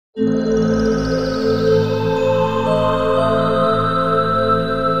We could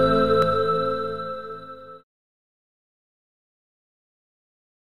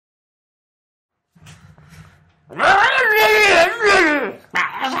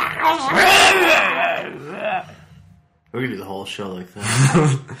do the whole show like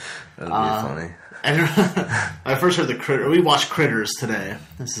that. That'd be funny. I first heard the Critter. We watched Critters today.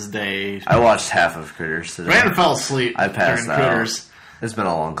 This is day. I watched half of Critters today. Brandon fell asleep. I passed during out. Critters. It's been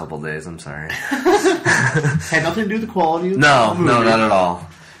a long couple days. I'm sorry. Had nothing to do with the quality of No, the movie. not at all.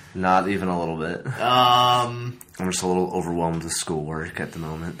 Not even a little bit. Um, I'm just a little overwhelmed with schoolwork at the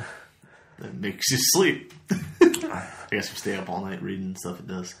moment. That makes you sleep. I guess if you stay up all night reading and stuff, it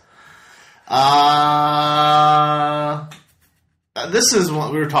does. This is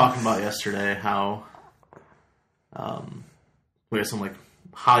what we were talking about yesterday. How we have some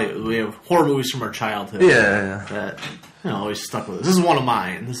we have horror movies from our childhood. Yeah. That always stuck with us. This is one of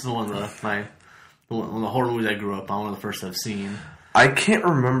mine. This is one of the horror movies I grew up on. One of the first I've seen. I can't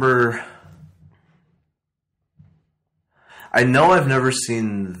remember. I know I've never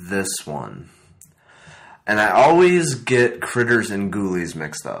seen this one. And I always get Critters and Ghoulies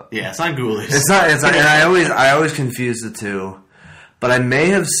mixed up. Yeah, it's not Ghoulies. It's not, and I always confuse the two. But I may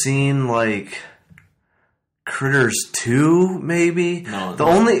have seen, Critters 2, maybe? No, the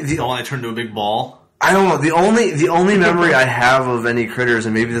one that turned into a big ball? I don't know. The only memory I have of any Critters,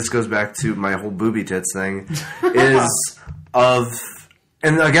 and maybe this goes back to my whole booby tits thing, is of...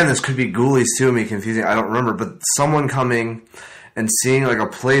 And again, this could be Ghoulies too, me confusing. I don't remember, but someone coming and seeing a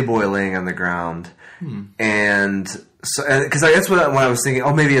Playboy laying on the ground, and so because that's when I was thinking.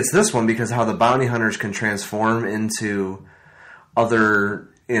 Oh, maybe it's this one because how the bounty hunters can transform into other,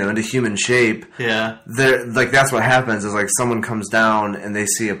 into human shape. Yeah, that's what happens. Is someone comes down and they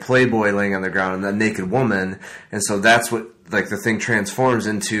see a Playboy laying on the ground and a naked woman, and so that's what the thing transforms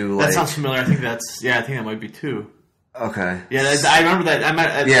into. That sounds familiar. I think that might be two. Okay. Yeah, I remember that.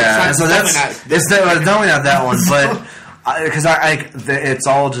 So it's definitely not that one, but because it's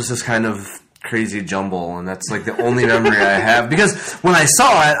all just this kind of crazy jumble, and that's the only memory I have. Because when I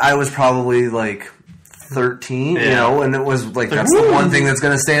saw it, I was probably 13, and it was that's the one thing that's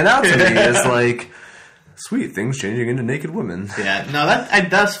going to stand out to me is sweet things changing into naked women. Yeah, no, that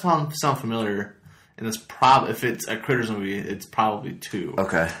does sound familiar. And it's if it's a Critters movie, it's probably 2.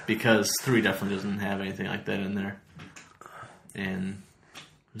 Okay. Because 3 definitely doesn't have anything like that in there. And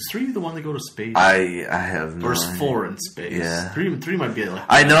is 3 the one that go to space? I have no. Or is 4 in space? Yeah. 3 might be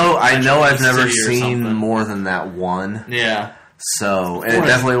I know I've never seen more than that one. Yeah. So, and it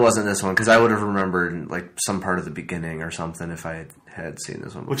definitely wasn't this one because I would have remembered some part of the beginning or something if I had seen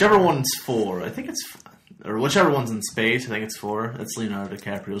this one before. Whichever one's 4, I think it's. Or whichever one's in space, I think it's 4. That's Leonardo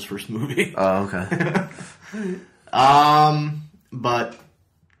DiCaprio's first movie. Oh, okay. But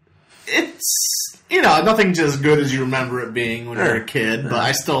it's, nothing's as good as you remember it being when you're a kid, but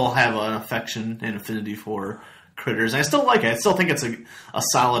I still have an affection and affinity for Critters. And I still like it. I still think it's a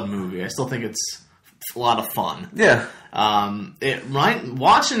solid movie. I still think it's a lot of fun. Yeah.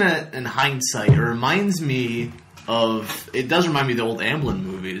 Watching it in hindsight, it reminds me of, it does remind me of the old Amblin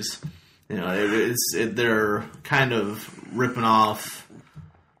movies. They're kind of ripping off,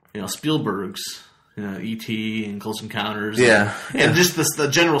 Spielberg's, E.T. and Close Encounters. Yeah. And just the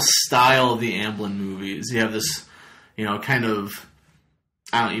general style of the Amblin movies. You have this, kind of,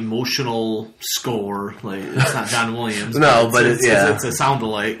 emotional score. It's not John Williams. No, but it's a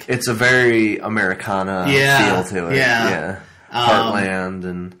sound-alike. It's a very Americana feel to it. Yeah. Heartland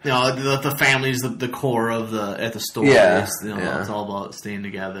and the family's the core of the story. Yeah. It's all about staying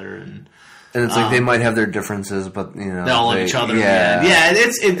together and it's they might have their differences, but they all love each other. Yeah,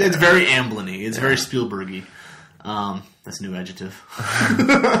 it's very Amblin-y. It's very Spielberg-y. That's a new adjective.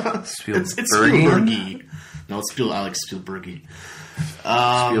 Spielberg-y? It's Spielberg-y. No, it's I like Spielberg-y.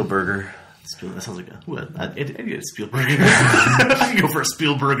 Spielberger. That sounds like I'd get a Spielberger. I can go for a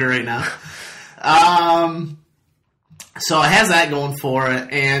Spielberger right now. So it has that going for it,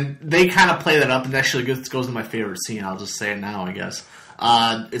 and they kind of play that up, and actually goes to my favorite scene. I'll just say it now, I guess.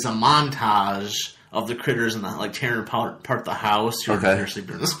 It's a montage of the critters and tearing apart the house. You're sleeping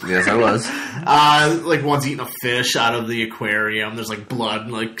during this. Yes, I was. One's eating a fish out of the aquarium. There's blood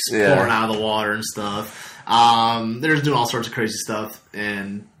pouring out of the water and stuff. They're just doing all sorts of crazy stuff,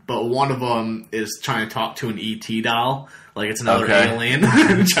 but one of them is trying to talk to an ET doll, it's another alien,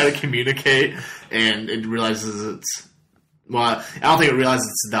 and try to communicate, and it realizes it's. Well, I don't think it realizes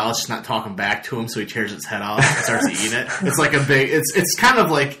it's a doll. It's just not talking back to him, so he tears its head off and starts to eat it. It's it's kind of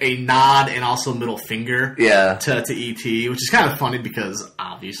like a nod and also middle finger to E.T., which is kind of funny because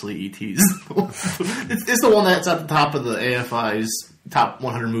obviously E.T.'s it's the one that's at the top of the AFI's top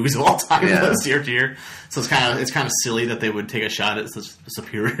 100 movies of all time list year to year. So it's kind of silly that they would take a shot at such a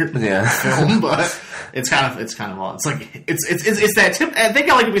superior film, but it's kind of odd. It's like it's that tip. I think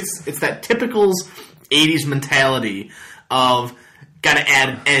it's that typical 80s mentality of got to add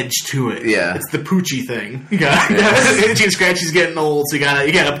an edge to it. Yeah, it's the Poochie thing. You got Itchy and Scratchy's getting old, so you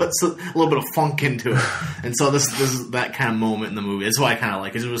gotta put a little bit of funk into it. And so this is that kind of moment in the movie. That's why I kind of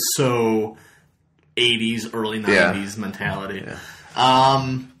like it. It was so 80s, early 90s mentality. Yeah.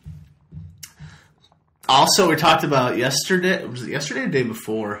 Also, we talked about yesterday. Was it yesterday or the day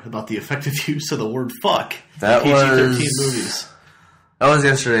before about the effective use of the word "fuck" in PG-13 movies? That was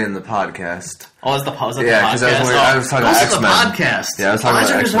yesterday in the podcast. Oh, was the podcast? Because I was talking about X-Men. The podcast. Yeah, I was talking about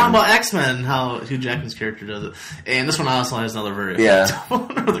X-Men. Talking about X-Men, how Hugh Jackman's character does it. And this one also has another very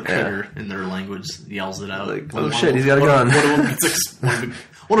the critter in their language yells it out. Like, oh shit, he's got a gun.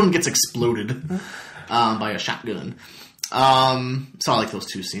 One of them gets exploded by a shotgun. So I like those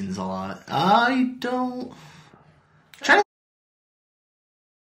two scenes a lot. I don't...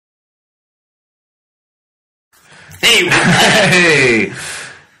 Hey!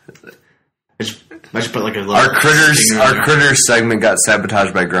 I just put like a little... Our critters segment got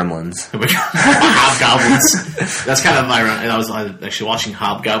sabotaged by gremlins. Hobgoblins. That's kind of ironic. I was actually watching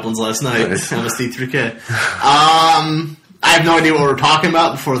Hobgoblins last night. MSD3K. I have no idea what we're talking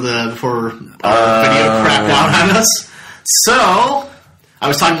about before our video crapped out on us. So... I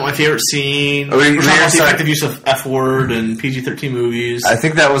was talking about my favorite scene. We're talking about the effective use of F-word and PG-13 movies. I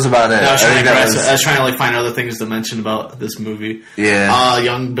think that was about it. I was trying to find other things to mention about this movie. Yeah.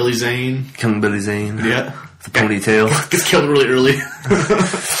 Young Billy Zane. Yeah. The ponytail. Gets killed really early.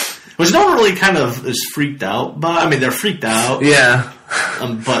 Which no one really kind of is freaked out by. I mean, they're freaked out. Yeah.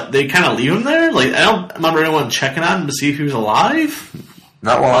 But they kind of leave him there. Like, I don't remember anyone checking on him to see if he was alive.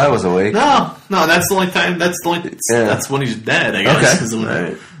 Not while I was awake. No, that's the only time. That's when he's dead, I guess. Okay.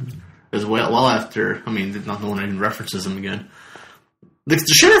 Right. It was well after. I mean, no one even references him again. The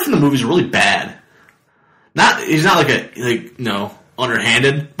sheriff in the movie is really bad. He's not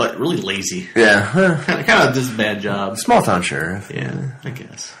underhanded, but really lazy. Yeah, kind of does a bad job. Small town sheriff. Yeah, I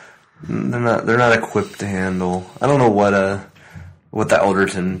guess they're not equipped to handle. I don't know what the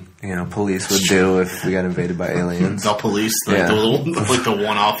Alderton, police would do if we got invaded by aliens. The police, the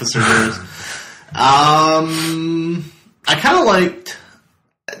one officer there is. I kind of liked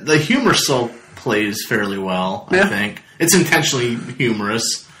the humor still plays fairly well. I think it's intentionally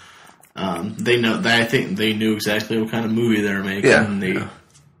humorous. I think they knew exactly what kind of movie they were making. Yeah. And they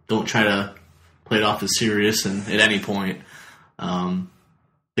don't try to play it off as serious. And at any point, the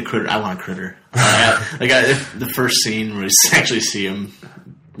critter. I want a critter. The first scene where you actually see him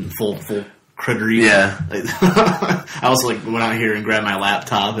full crittery. Yeah. I was went out here and grabbed my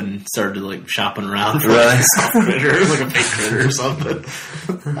laptop and started shopping around for a critter, like a fake critter or something.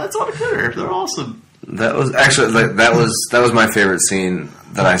 That's not a critter. They're awesome. That was actually that was my favorite scene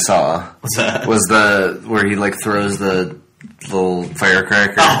that I saw. What's that? Was where he throws the little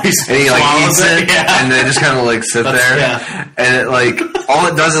firecracker and he eats it and they just kind of sit there and it all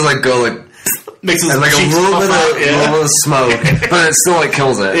it does is go makes a little bit of smoke but it still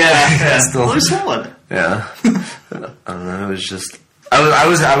kills it. Still swallowed it. I don't know, it was just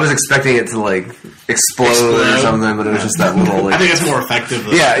I was expecting it to explode or something, but it was just that little I think it's more effective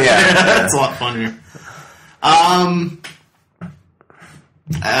though. It's a lot funnier.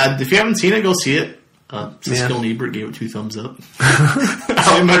 If you haven't seen it, go see it. Siskel and Ebert gave it 2 thumbs up.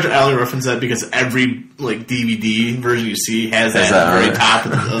 I only reference that because every DVD version you see has that at the very top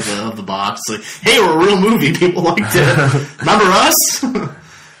of the box. It's hey, we're a real movie. People liked it. Remember us?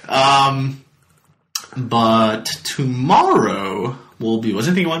 But tomorrow will be. Was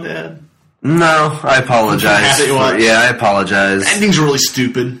anything you wanted to add? No, I apologize. I apologize. The ending's really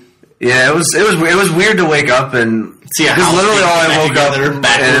stupid. Yeah, it was weird to wake up and because literally all I woke up and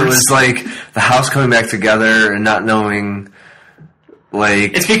it was the house coming back together and not knowing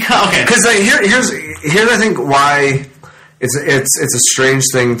it's because here's I think why it's a strange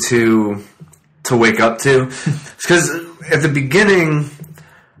thing to wake up to. Because at the beginning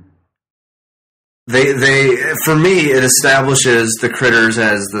they for me it establishes the critters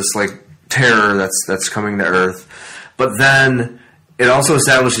as this terror that's coming to Earth, but then it also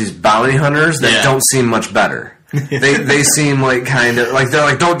establishes these bounty hunters that don't seem much better. They seem kind of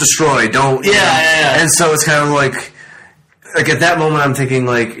they're don't destroy, don't. And so it's kind of at that moment I'm thinking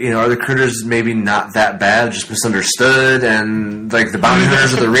are the critters maybe not that bad, just misunderstood, and the bounty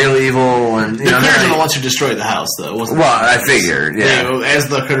hunters are the real evil, and the critters are the ones who destroyed the house though. I figured. As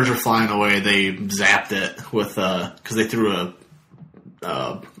the critters were flying away, they zapped it with because they threw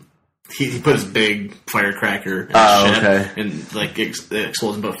a he put his big firecracker in his ship, and like it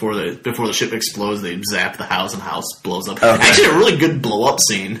explodes. Before the ship explodes, they zap the house, and the house blows up. Okay. Actually, a really good blow up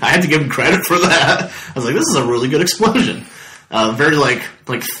scene. I had to give him credit for that. I was like, this is a really good explosion. Very like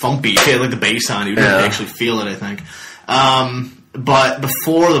thumpy. It had like the bass on. You didn't actually feel it, I think. But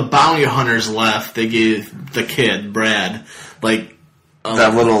before the bounty hunters left, they gave the kid Brad like.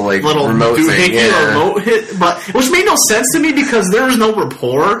 That little remote thing, remote hit, which made no sense to me because there was no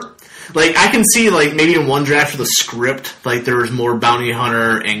rapport. Like I can see, like maybe in one draft of the script, like there was more bounty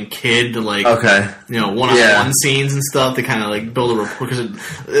hunter and kid, like one-on-one scenes and stuff to kind of like build a rapport. Because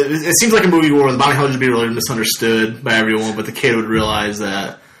it seems like a movie where the bounty hunters would be really misunderstood by everyone, but the kid would realize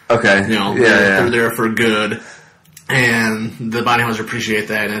that they're there for good. And the bounty hunters appreciate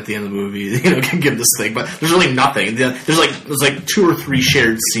that, and at the end of the movie, can give this thing. But there's really nothing. There's like 2 or 3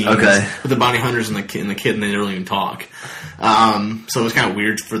 shared scenes with the bounty hunters and the kid, and they don't even talk. So it was kind of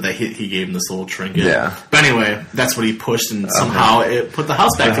weird for the hit he gave him this little trinket. Yeah. But anyway, that's what he pushed, and somehow it put the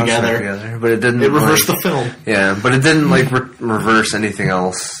house back together. But it didn't. It reversed the film. Yeah, but it didn't reverse anything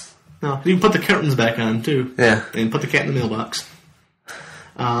else. No, it even put the curtains back on too. Yeah, and put the cat in the mailbox.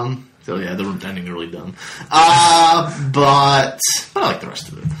 So yeah, the ending really dumb. But I like the rest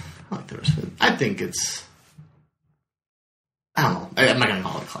of it. I think it's. I don't know. I'm not gonna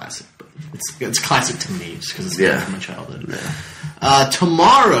call it a classic, but it's classic to me just because it's from my childhood. Yeah.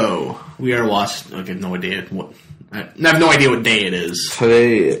 Tomorrow we are watching. I have no idea what. I have no idea what day it is.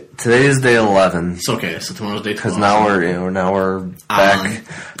 Today is day 11. It's okay. So tomorrow's day 12. Because now we're back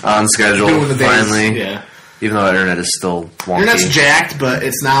on schedule finally. Yeah. Even though the internet is still wonky. Internet's jacked, but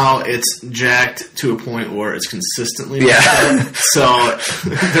it's jacked to a point where it's consistently So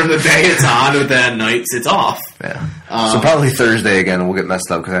during the day it's on, but then at night it's off. Yeah. So probably Thursday again we'll get messed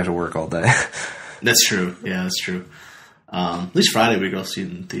up because I have to work all day. That's true. Yeah, that's true. At least Friday we go see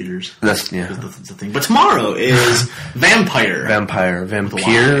it in theaters. That's the thing. But tomorrow is Vampire. Vampire.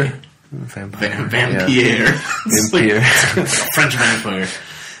 Vampire. French vampire.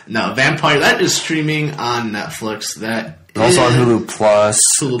 No, Vampire, that is streaming on Netflix. That also on Hulu Plus.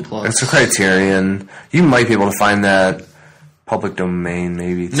 It's a Criterion. You might be able to find that public domain,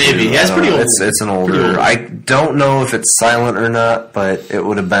 maybe. Too. Maybe, yeah, it's pretty old. It's an older. I don't know if it's silent or not, but it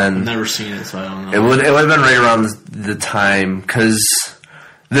would have been. I've never seen it, so I don't know. It would have been right around the time because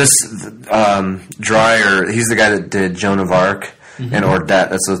this Dreyer, he's the guy that did Joan of Arc. And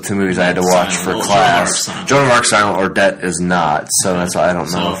Ordette, that's those 2 movies I had to watch for class. Joan of Arc silent, Ordette is not, so that's why I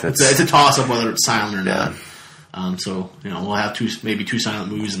don't know if it's a toss-up whether it's silent or not. So, we'll have maybe 2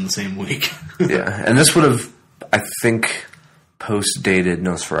 silent movies in the same week. Yeah, and this would have, I think, post-dated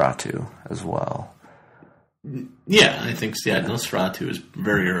Nosferatu as well. Yeah, I think, Nosferatu is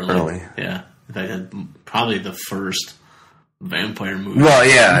very early. Yeah, in fact, probably the first vampire movie. Well,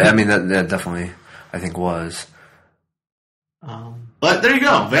 yeah, I mean, that definitely, I think, was. But there you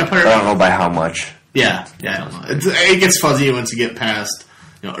go, Vampire. I don't know by how much. Yeah, I don't know. It gets fuzzy once you get past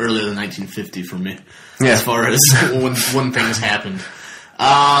earlier than 1950 for me, as far as when things happened.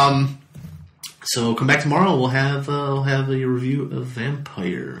 So come back tomorrow. We'll have a review of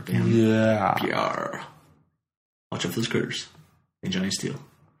Vampire. Yeah. Watch out for the critters and Johnny Steele.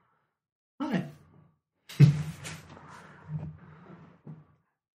 Hi.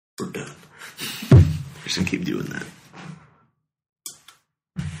 We're done. Just gonna keep doing that.